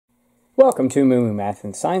Welcome to MooMooMath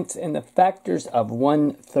and Science and the factors of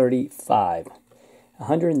 135.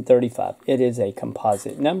 135. It is a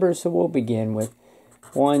composite number, so we'll begin with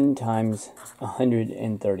 1 times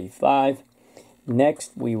 135.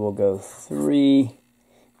 Next, we will go 3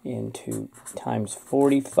 into times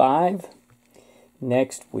 45.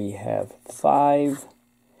 Next, we have 5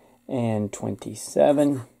 and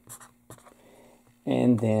 27.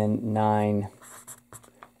 And then 9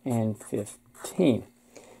 and 15.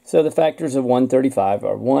 So the factors of 135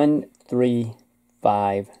 are 1, 3,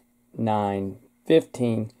 5, 9,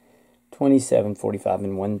 15, 27, 45,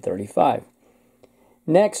 and 135.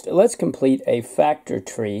 Next, let's complete a factor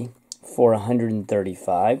tree for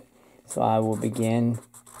 135. So I will begin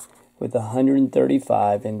with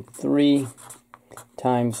 135, and 3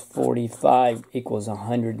 times 45 equals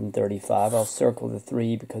 135. I'll circle the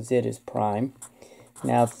 3 because it is prime.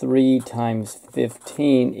 Now 3 times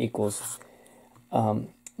 15 equals,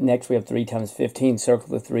 next we have 3 times 15, circle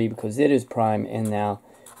the 3 because it is prime, and now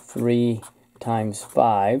 3 times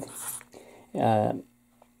 5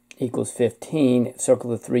 equals 15, circle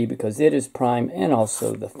the 3 because it is prime, and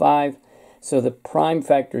also the 5. So the prime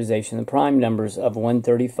factorization, the prime numbers of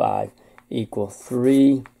 135 equal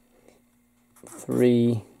 3,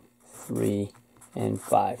 3, 3, and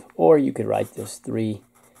 5. Or you could write this 3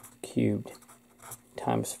 cubed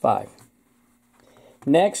times 5.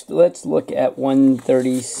 Next, let's look at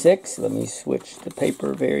 136. Let me switch the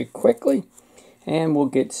paper very quickly, and we'll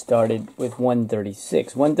get started with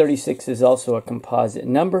 136. 136 is also a composite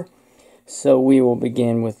number, so we will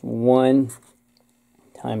begin with 1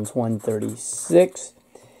 times 136,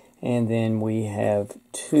 and then we have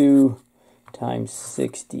 2 times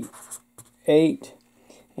 68,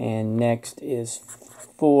 and next is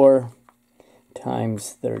 4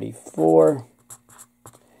 times 34,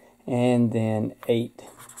 and then 8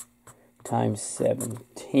 times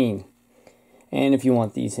 17. And if you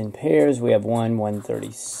want these in pairs, we have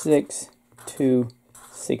 136, 2,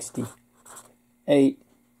 68,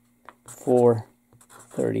 4,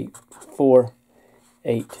 34,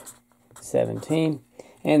 8, 17.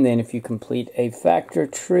 And then if you complete a factor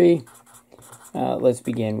tree, let's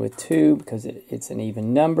begin with 2 because it's an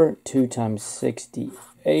even number. 2 times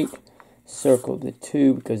 68, circle the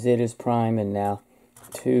 2 because it is prime, and now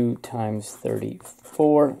 2 times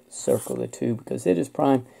 34, circle the 2 because it is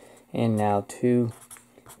prime, and now 2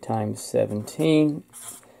 times 17,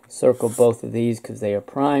 circle both of these because they are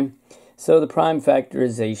prime. So the prime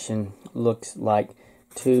factorization looks like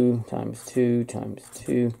 2 times 2 times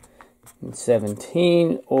 2, and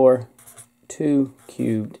 17, or 2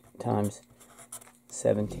 cubed times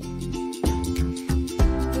 17.